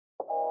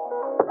It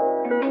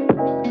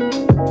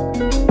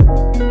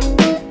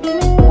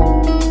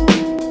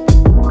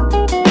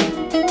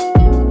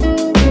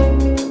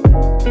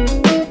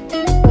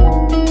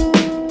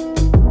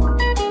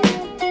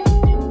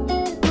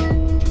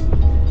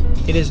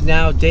is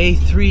now day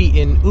 3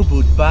 in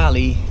Ubud,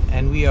 Bali,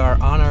 and we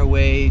are on our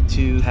way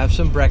to have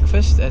some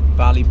breakfast at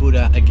Bali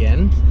Buddha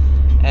again.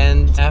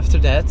 And after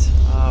that,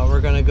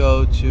 we're gonna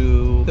go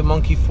to the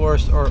Monkey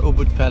Forest or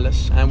Ubud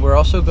Palace, and we're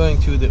also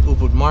going to the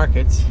Ubud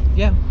Market.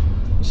 Yeah,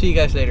 see you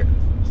guys later.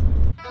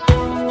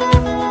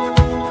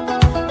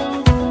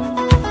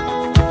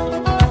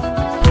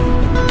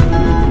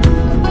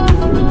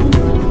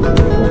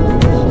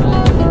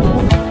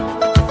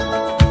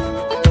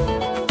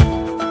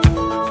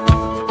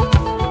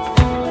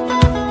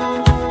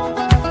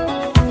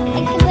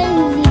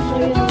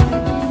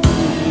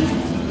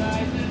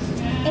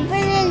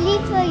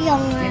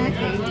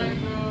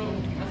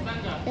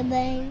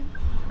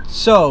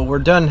 So we're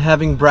done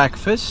having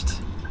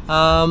breakfast.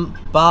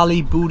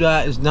 Bali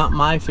Buddha is not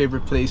my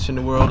favorite place in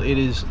the world. It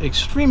is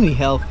extremely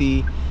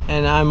healthy,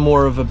 and I'm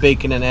more of a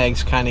bacon and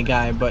eggs kind of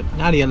guy, but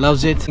Nadia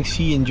loves it.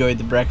 She enjoyed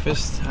the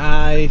breakfast.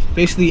 I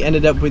basically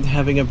ended up with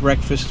having a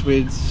breakfast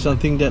with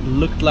something that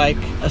looked like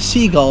a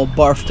seagull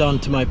barfed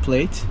onto my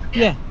plate.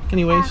 Yeah,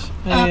 anyways,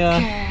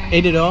 I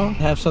ate it all.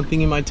 Have something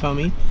in my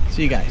tummy.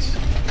 See you guys.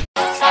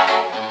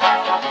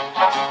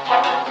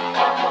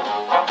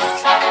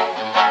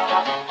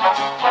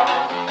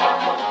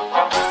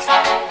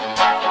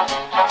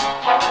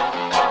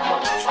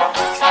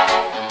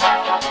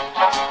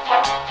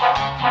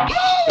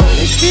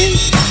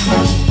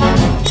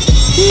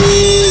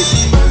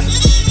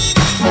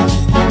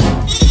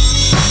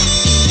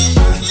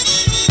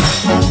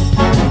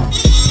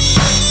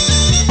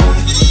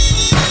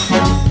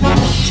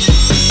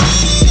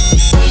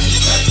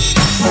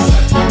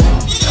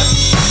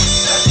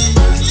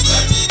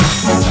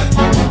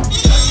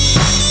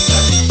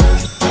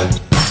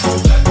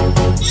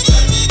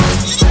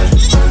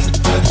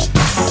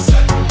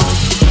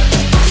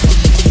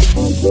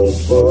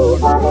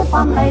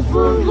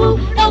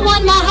 The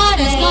one my heart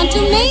has gone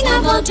to mean I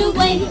want to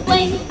wait.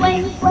 Mean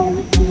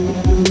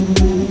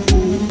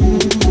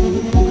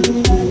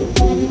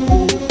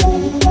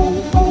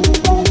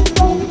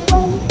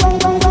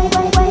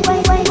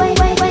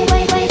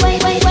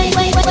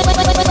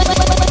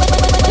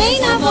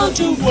I want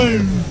to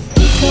wait.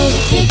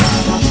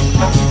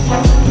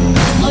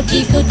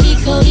 Tico,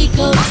 tico,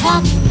 tico,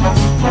 tap.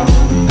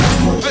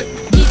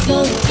 Tico,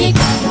 tick.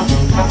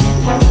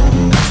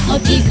 Oh,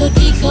 tico,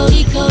 tico,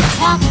 tico,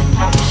 tap.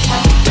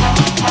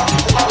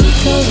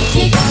 Tico,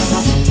 tick.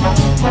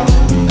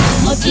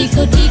 Oh,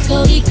 tico, tico,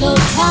 tico,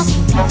 tap.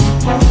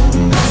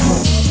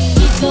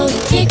 Tico,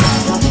 tick.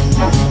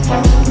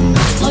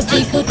 Oh,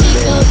 tico,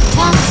 tico,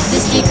 tap.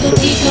 This tico,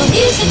 tico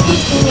is a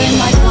cuckoo in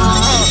my car.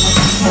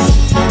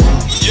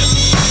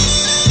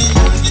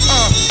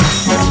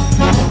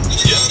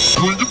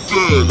 Going to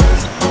bed.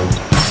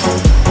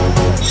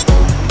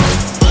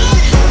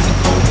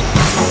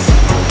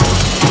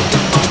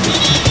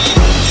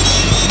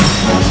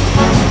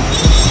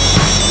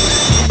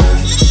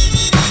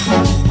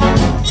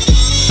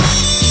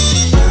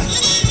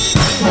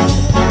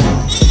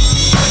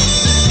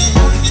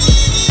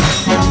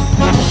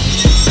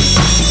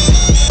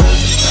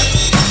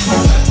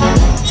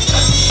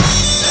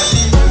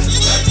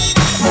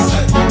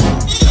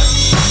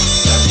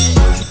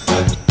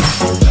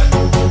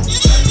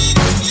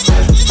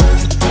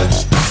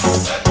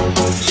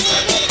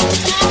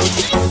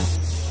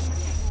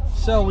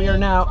 So we are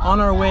now on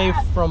our way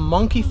from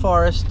Monkey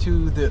Forest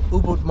to the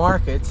Ubud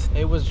Market.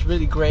 It was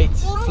really great.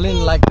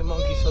 Flynn liked the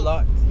monkeys a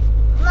lot.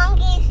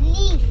 Monkeys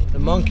leave. The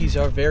monkeys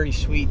are very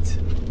sweet.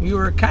 We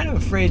were kind of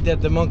afraid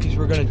that the monkeys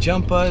were going to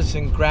jump us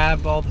and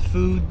grab all the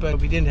food, but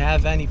we didn't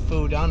have any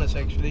food on us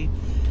actually.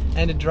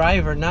 And the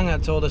driver, Nanga,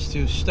 told us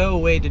to stow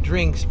away the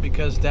drinks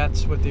because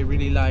that's what they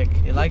really like.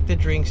 They like the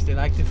drinks, they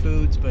like the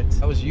foods, but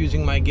I was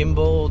using my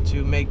gimbal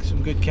to make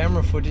some good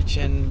camera footage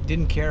and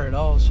didn't care at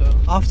all. So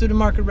off to the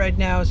market right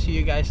now. See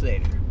you guys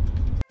later.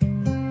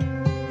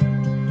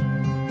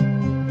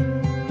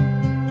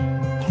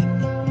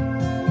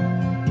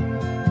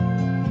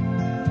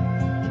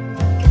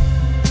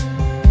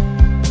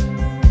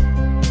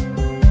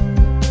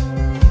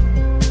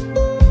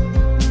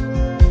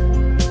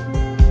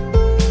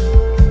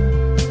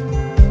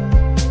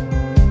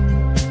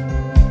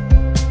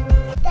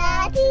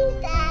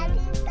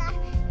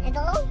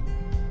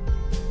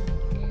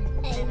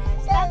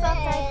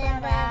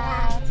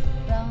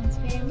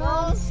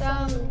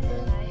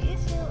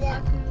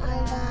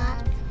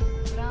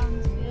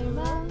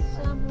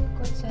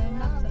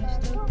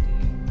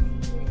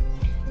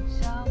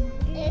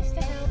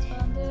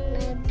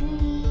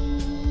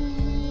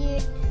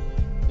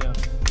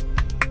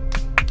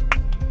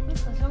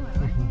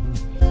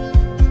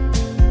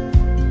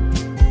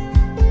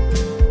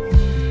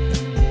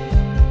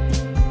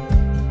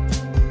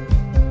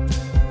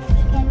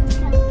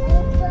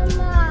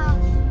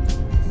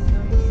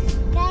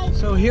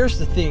 Here's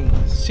the thing,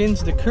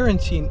 since the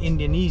currency in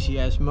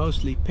Indonesia is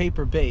mostly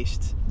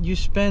paper-based, you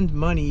spend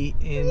money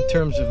in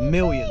terms of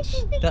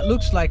millions. That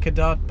looks like a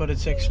dot, but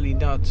it's actually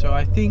not. So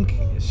I think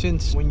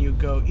since when you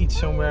go eat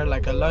somewhere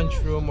like a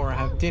lunchroom or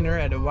have dinner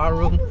at a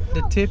warung,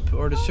 the tip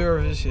or the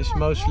service is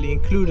mostly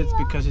included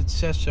because it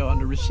says so on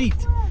the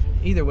receipt.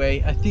 Either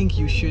way, I think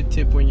you should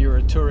tip when you're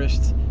a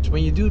tourist. So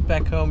when you do it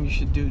back home, you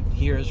should do it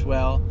here as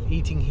well.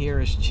 Eating here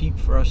is cheap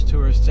for us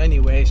tourists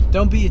anyways.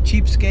 Don't be a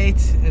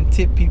cheapskate and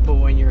tip people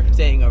when you're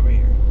staying over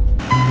here.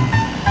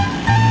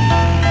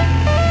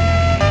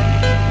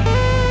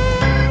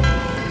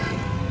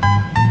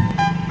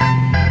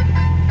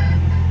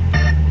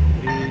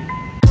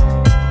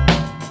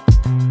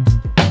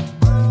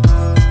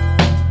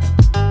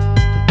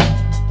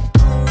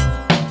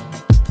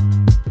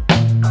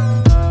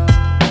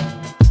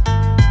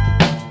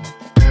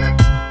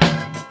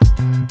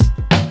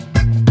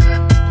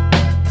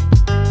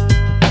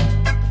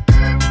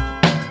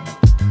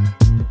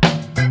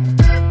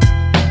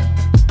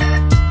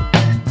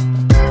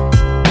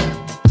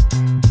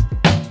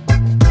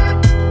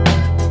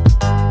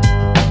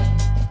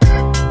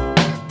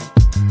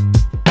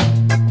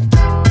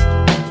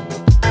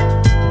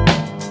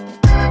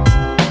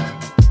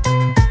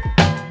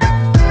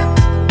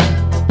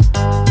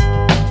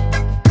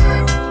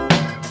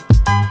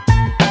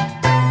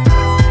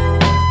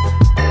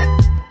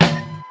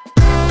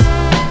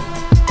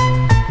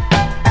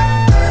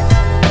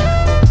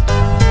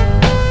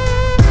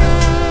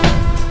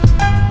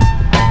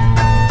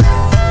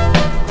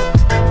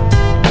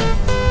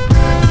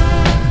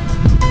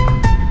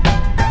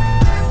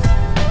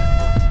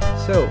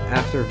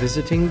 After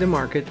visiting the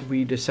market,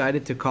 we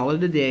decided to call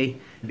it a day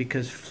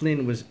because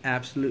Flynn was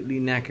absolutely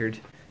knackered.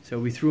 So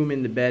we threw him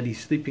in the bed. He's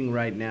sleeping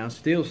right now,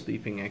 still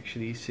sleeping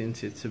actually,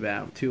 since it's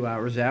about 2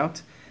 hours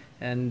out.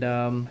 And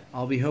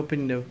I'll be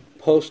hoping to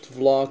post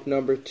vlog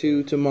number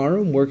 2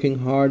 tomorrow. I'm working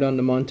hard on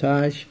the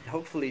montage.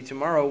 Hopefully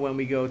tomorrow when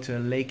we go to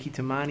Lake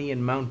Kitamani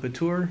and Mount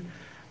Batur,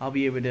 I'll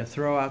be able to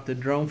throw out the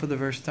drone for the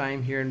first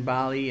time here in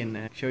Bali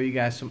and show you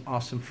guys some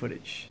awesome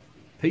footage.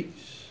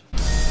 Peace.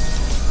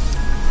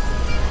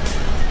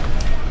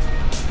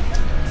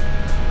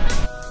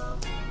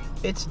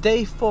 It's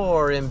day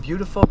 4 in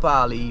beautiful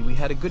Bali. We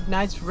had a good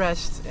night's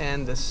rest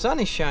and the sun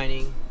is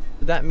shining.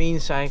 That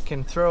means I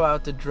can throw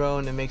out the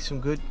drone and make some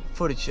good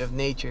footage of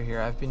nature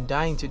here. I've been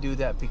dying to do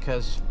that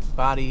because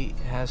Bali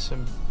has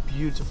some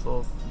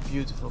beautiful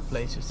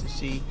places to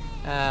see.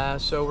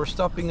 So we're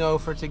stopping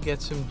over to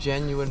get some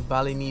genuine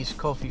Balinese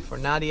coffee for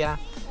Nadia.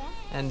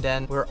 And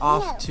then we're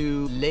off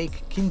to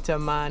Lake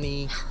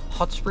Kintamani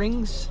Hot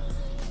Springs.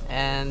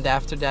 And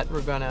after that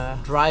we're gonna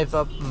drive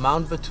up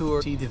Mount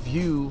Batur, see the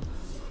view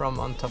from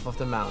on top of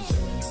the mountain.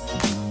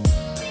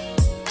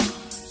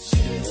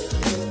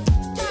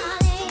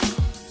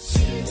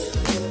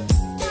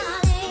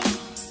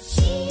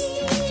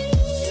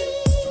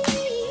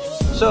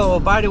 So,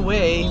 by the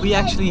way, we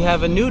actually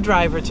have a new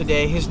driver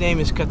today. His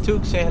name is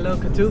Katuk. Say hello,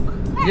 Katuk.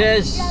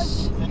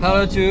 Yes,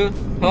 hello too.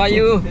 How are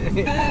you?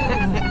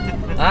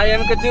 I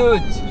am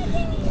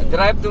Katuk.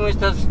 Drive to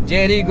Mr.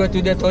 Jerry, go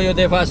to the Toyo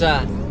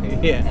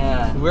Devasya.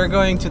 Yeah. We're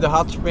going to the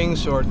hot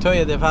springs, or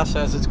Toyo Devasya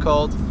as it's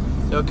called.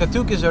 So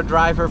Katuk is our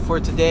driver for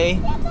today.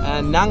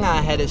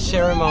 Nanga had a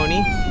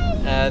ceremony.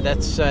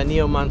 That's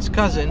Neoman's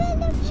cousin.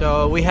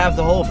 So we have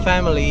the whole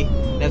family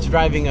that's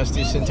driving us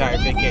this entire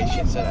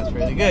vacation. So that's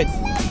really good.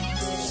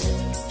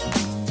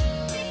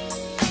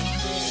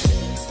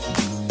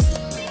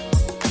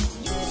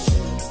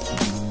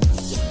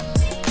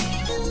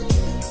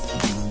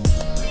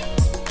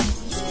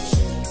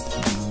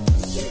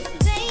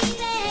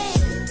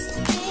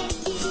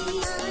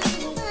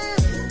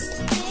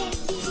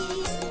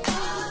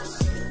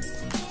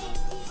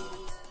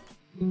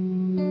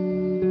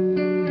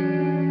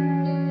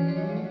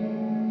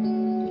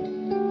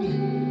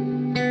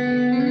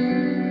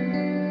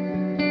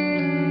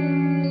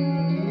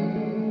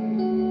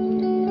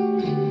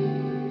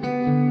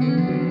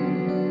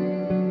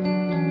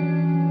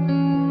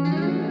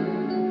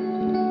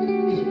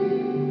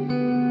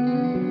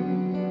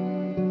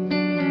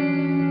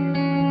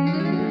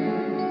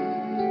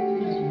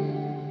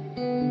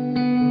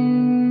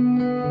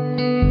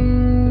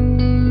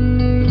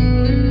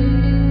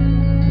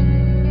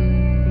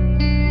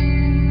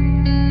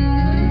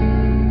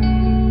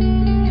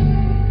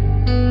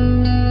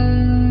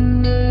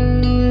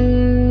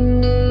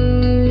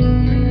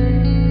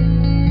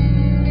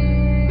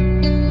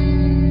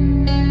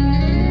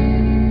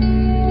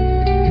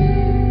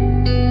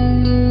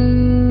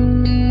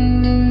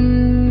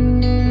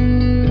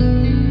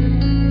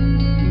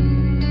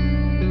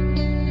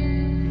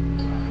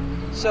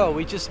 So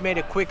we just made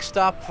a quick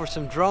stop for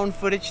some drone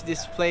footage.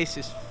 This place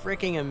is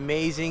freaking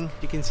amazing.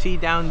 You can see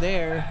down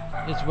there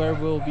is where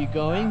we'll be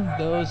going.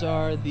 Those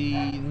are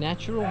the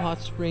natural hot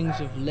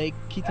springs of Lake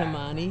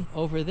Kitamani.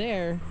 Over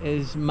there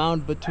is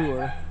Mount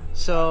Batur.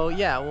 So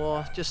yeah,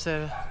 well, just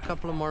a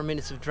couple of more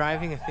minutes of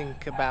driving. I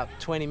think about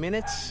 20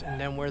 minutes and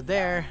then we're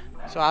there.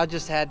 So I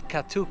just had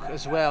Katuk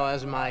as well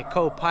as my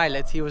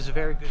co-pilot. He was a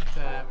very good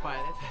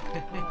pilot.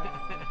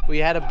 We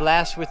had a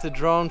blast with the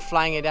drone,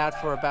 flying it out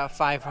for about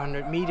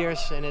 500 meters,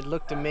 and it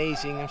looked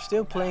amazing. I'm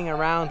still playing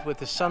around with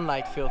the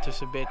sunlight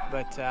filters a bit,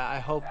 but I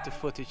hope the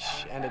footage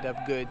ended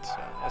up good. So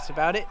that's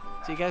about it.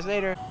 See you guys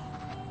later.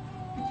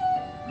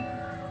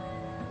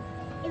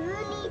 If you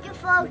need a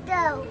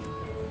photo.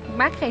 Ik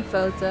maak geen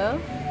foto.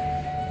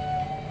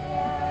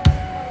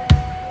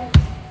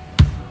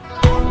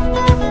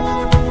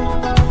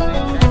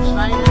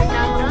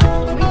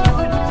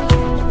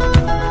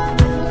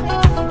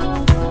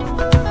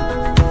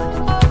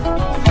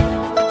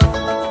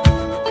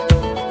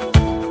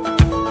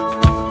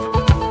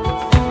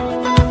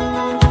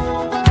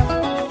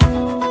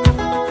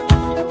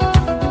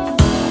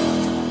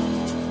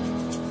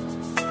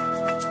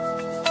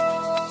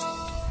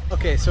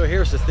 Okay, so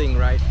here's the thing,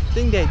 right? The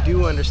thing they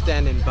do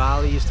understand in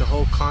Bali is the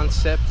whole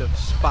concept of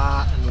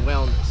spa and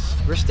wellness.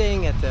 We're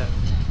staying at the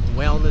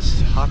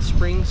Wellness Hot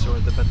Springs, or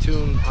the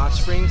Batur Hot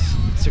Springs.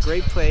 It's a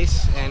great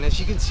place, and as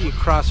you can see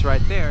across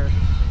right there,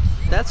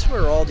 that's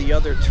where all the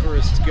other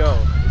tourists go.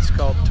 It's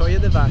called Toyo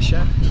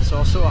Devasya. It's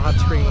also a hot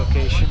spring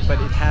location,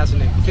 but it has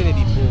an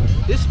infinity pool.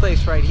 This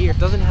place right here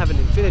doesn't have an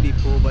infinity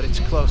pool, but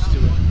it's close to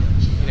it.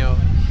 You know,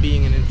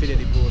 being an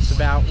infinity pool. It's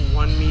about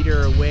 1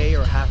 meter away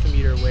or half a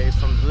meter away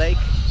from the lake,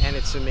 and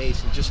it's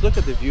amazing. Just look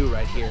at the view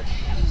right here.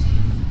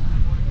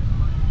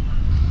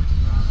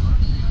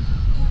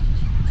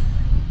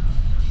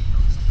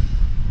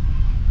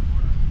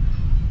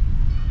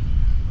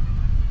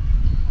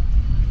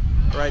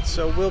 Right,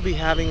 so we'll be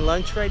having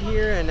lunch right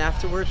here, and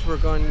afterwards we're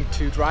going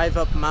to drive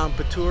up Mount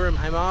Batur.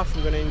 I'm off.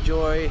 I'm going to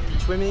enjoy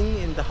swimming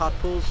in the hot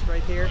pools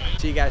right here.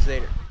 See you guys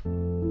later.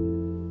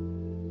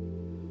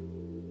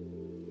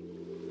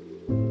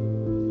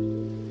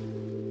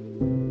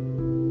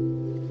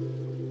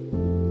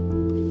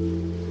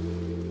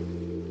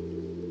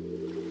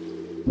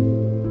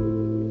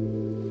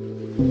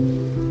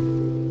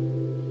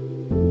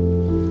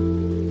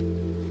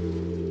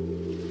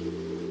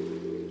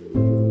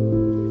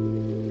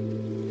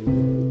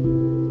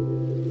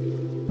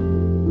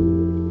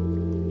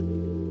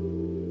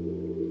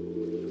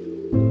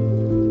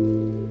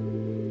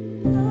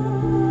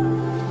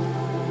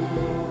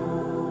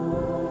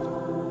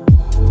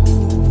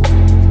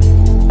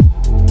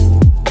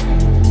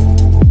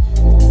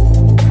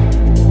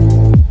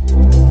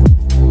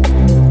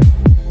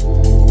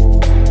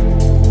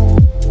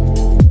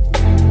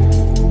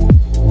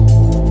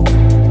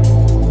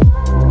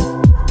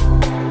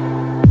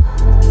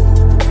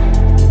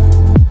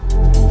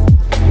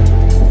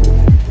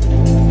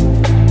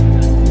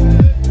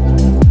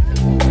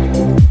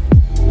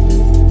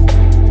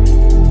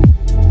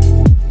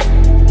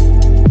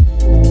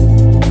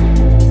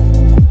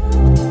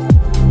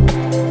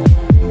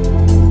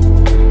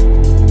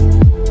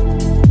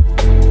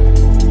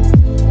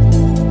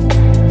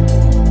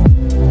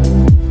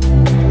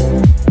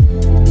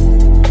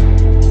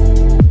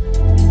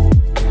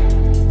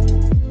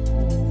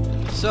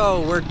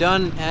 So we're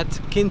done at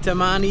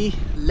Kintamani,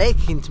 Lake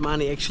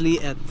Kintamani actually,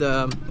 at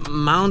the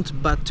Mount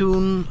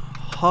Batur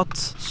Hot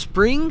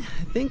Spring,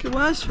 I think it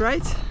was,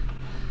 right?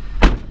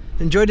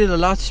 Enjoyed it a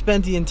lot,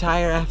 spent the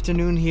entire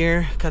afternoon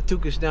here.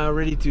 Katuk is now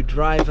ready to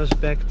drive us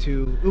back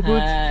to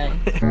Ubud.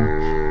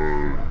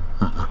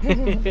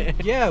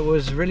 Yeah, it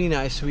was really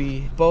nice.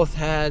 We both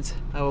had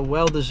our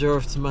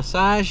well-deserved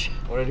massage.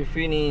 Already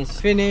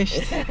finished.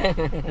 Finished.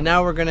 And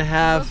now we're gonna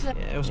have,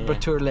 it was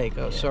Batur Lake,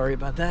 oh sorry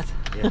about that.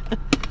 Yeah.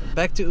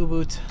 Back to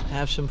Ubud,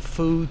 have some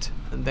food,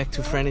 and back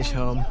to Franish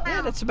home.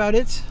 Yeah, that's about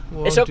it.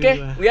 It's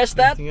okay, we are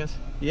start?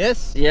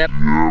 Yes? Yep.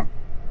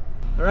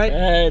 Alright,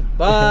 Bye.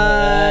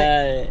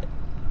 bye. Bye.